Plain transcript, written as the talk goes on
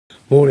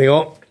Morning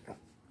all,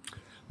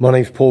 my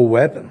name's Paul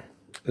Webb,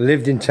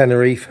 lived in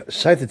Tenerife,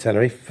 south of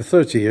Tenerife for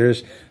 30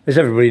 years. As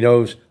everybody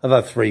knows, I've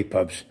had 3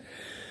 pubs.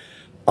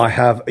 I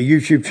have a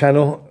YouTube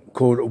channel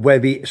called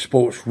Webby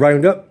Sports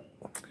Roundup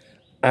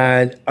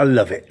and I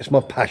love it, it's my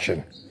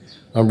passion.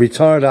 I'm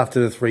retired after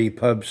the 3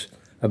 pubs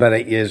about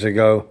 8 years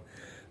ago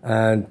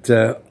and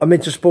I'm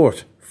into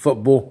sport,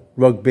 football,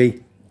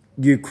 rugby,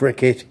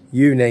 cricket,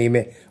 you name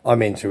it,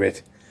 I'm into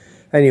it.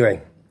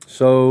 Anyway,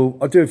 so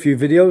I do a few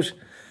videos.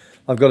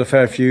 I've got a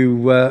fair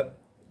few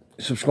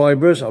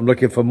subscribers. I'm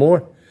looking for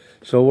more.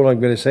 So what I'm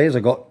going to say is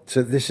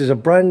this is a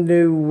brand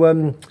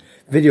new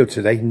video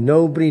today.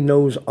 Nobody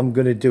knows I'm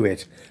going to do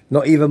it.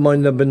 Not even my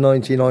number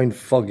 99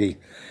 Foggy.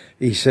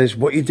 He says,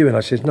 what are you doing?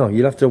 I says, no,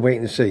 you'll have to wait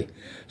and see.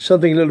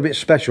 Something a little bit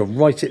special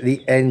right at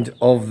the end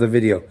of the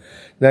video.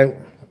 Now,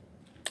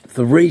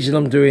 the reason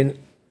I'm doing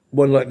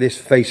one like this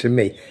facing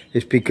me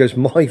is because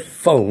my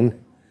phone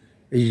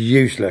is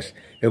useless.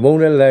 It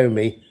won't allow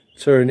me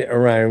to turn it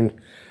around.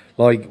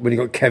 Like when you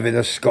got Kevin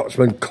the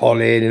Scotsman,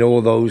 Colin and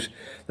all those,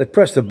 they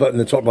press the button in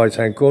the top right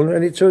hand corner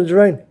and it turns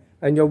around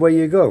and away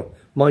you go.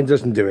 Mine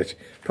doesn't do it.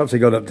 Perhaps I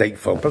got an update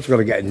phone, perhaps I got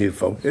to get a new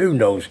phone, who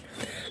knows.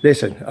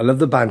 Listen, I love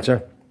the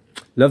banter,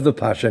 love the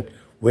passion,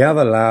 we have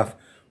a laugh,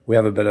 we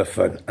have a bit of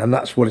fun, and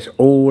that's what it's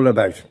all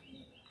about.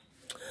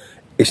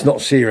 It's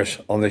not serious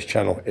on this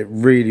channel, it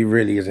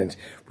really isn't.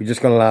 We're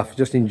just going to laugh,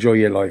 just enjoy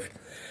your life.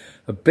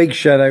 A big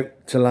shout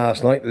out to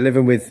last night,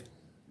 living with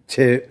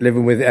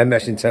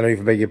MS in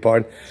Tenerife, I beg your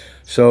pardon.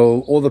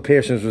 So all the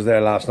Pearsons was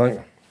there last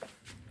night,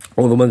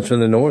 all the ones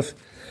from the north.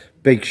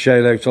 Big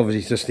shout out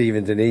obviously to Steve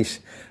and Denise,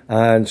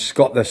 and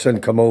Scott their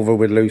son come over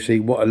with Lucy.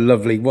 What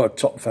a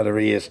top fella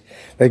he is.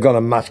 They've got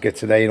a mascot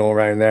today and all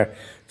around there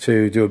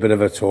to do a bit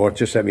of a tour.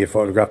 Just sent me a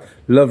photograph.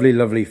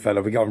 Lovely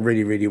fella. We got on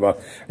really well.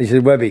 And he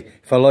said, Webby,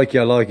 if I like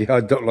you, I like you.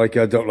 I don't like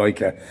you, I don't like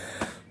you.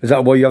 Is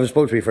that why you haven't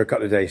spoken to me for a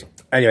couple of days?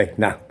 Anyway,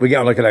 nah, we get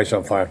on like a house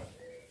on fire.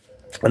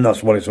 And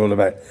that's what it's all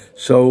about.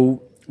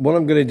 So what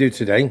I'm going to do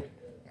today,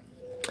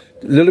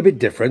 a little bit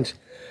different.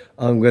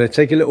 I'm going to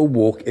take a little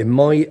walk in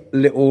my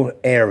little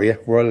area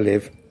where I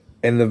live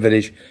in the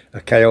village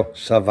of Cayo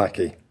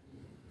Savaki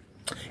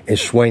in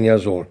Swain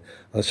Azul.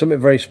 And something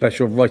very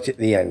special right at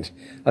the end.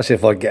 That's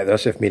if I get there,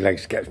 that's if my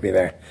legs gets me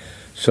there.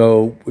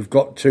 So we've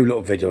got 2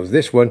 little videos.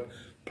 This one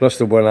plus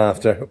the one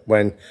after.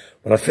 When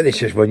I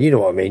finish this one, you know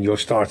what I mean, you'll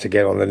start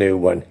again on the new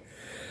one.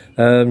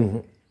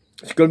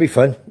 It's going to be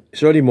fun.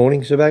 It's early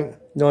morning, it's about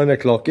 9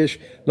 o'clock-ish.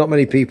 Not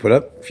many people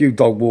up, a few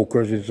dog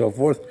walkers and so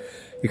forth.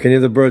 You can hear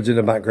the birds in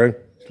the background.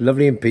 It's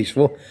lovely and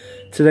peaceful.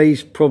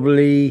 Today's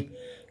probably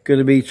going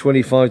to be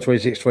 25,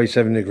 26,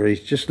 27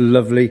 degrees. Just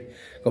lovely.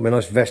 Got my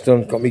nice vest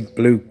on, got my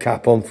blue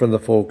cap on from the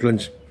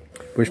Falklands,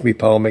 which my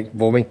pal made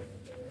for me.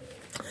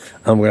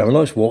 And we're going to have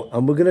a nice walk,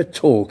 and we're going to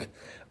talk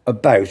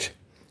about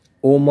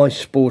all my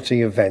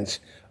sporting events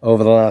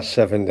over the last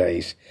 7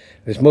 days.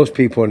 As most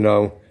people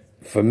know,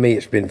 for me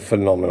it's been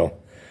phenomenal.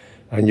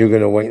 And you're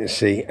going to wait and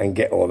see and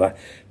get all that.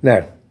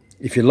 Now,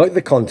 if you like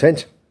the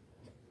content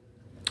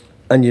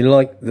and you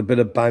like the bit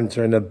of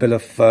banter and a bit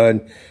of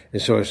fun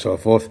and so on and so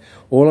forth,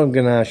 all I'm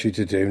going to ask you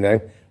to do now,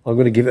 I'm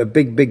going to give it a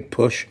big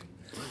push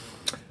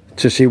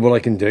to see what I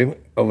can do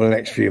over the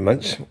next few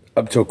months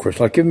up till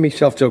Christmas. I've given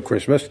myself till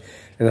Christmas,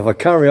 and if I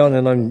carry on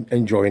and I'm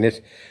enjoying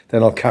it,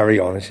 then I'll carry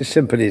on. It's as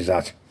simple as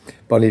that.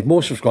 But I need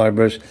more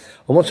subscribers.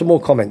 I want some more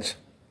comments.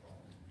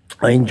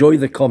 I enjoy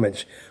the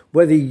comments.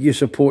 Whether you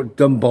support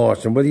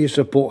Dumbarton, whether you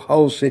support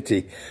Hull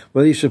City,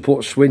 whether you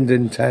support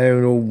Swindon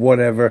Town or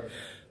whatever,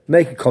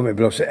 make a comment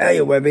below. Say,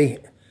 hey Webby,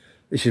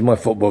 this is my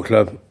football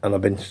club and I've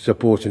been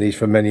supporting these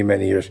for many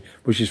years,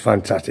 which is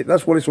fantastic.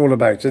 That's what it's all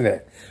about, isn't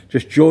it?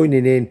 Just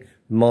joining in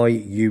my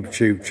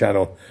YouTube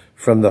channel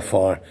from the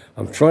far.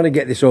 I'm trying to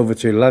get this over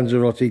to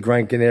Lanzarote,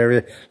 Gran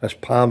Canaria, Las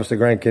Palmas, the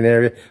Gran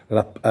Canaria,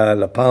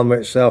 La Palma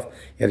itself,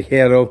 El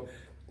Hierro.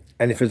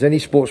 And if there's any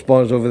sports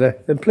bars over there,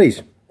 then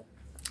please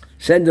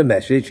send a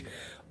message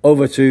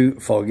over to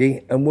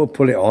Foggy and we'll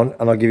pull it on,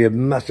 and I'll give you a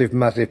massive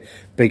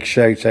big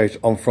shout out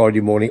on Friday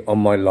morning on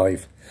my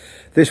live.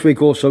 This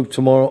week also,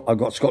 tomorrow, I've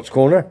got Scott's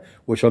Corner,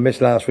 which I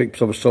missed last week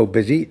because I was so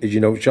busy, as you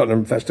know,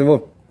 Cheltenham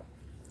Festival.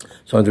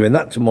 So I'm doing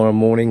that tomorrow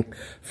morning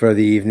for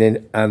the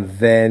evening, and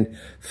then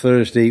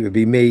Thursday would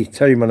be me,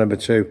 Terry my number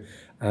 2,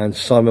 and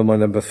Simon my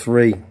number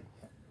 3.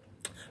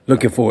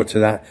 Looking forward to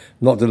that.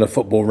 Not done a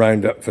football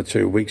roundup for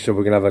 2 weeks, so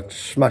we're going to have a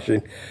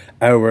smashing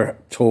hour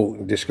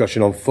talk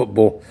discussion on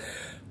football.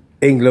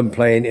 England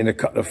playing in a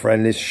couple of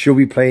friendlies. Should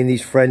we play in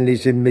these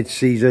friendlies in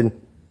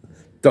mid-season?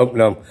 Don't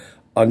know.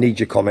 I need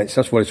your comments.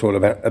 That's what it's all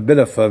about. A bit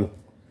of fun.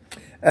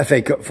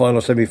 FA Cup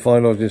final,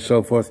 semi-finals and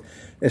so forth.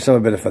 Let's have a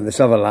bit of fun. Let's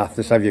have a laugh.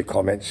 Let's have your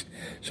comments.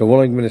 So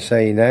what I'm going to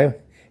say now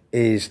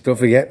is, don't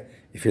forget,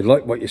 if you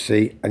like what you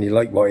see and you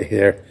like what you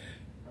hear,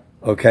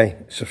 okay,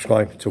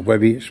 subscribe to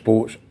Webby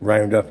Sports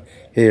Roundup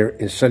here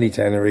in sunny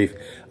Tenerife,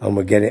 and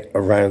we'll get it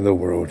around the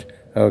world,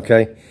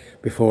 okay?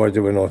 Before I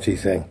do a naughty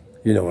thing,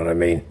 you know what I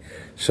mean.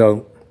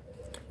 So,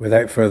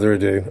 without further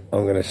ado,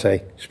 I'm going to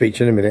say, speak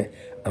to you in a minute,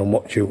 and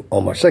watch you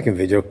on my second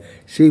video,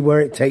 see where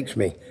it takes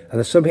me. And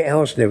there's something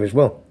else new as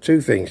well,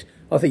 2 things.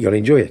 I think you'll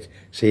enjoy it.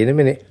 See you in a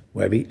minute.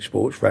 Webby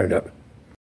Sports Roundup.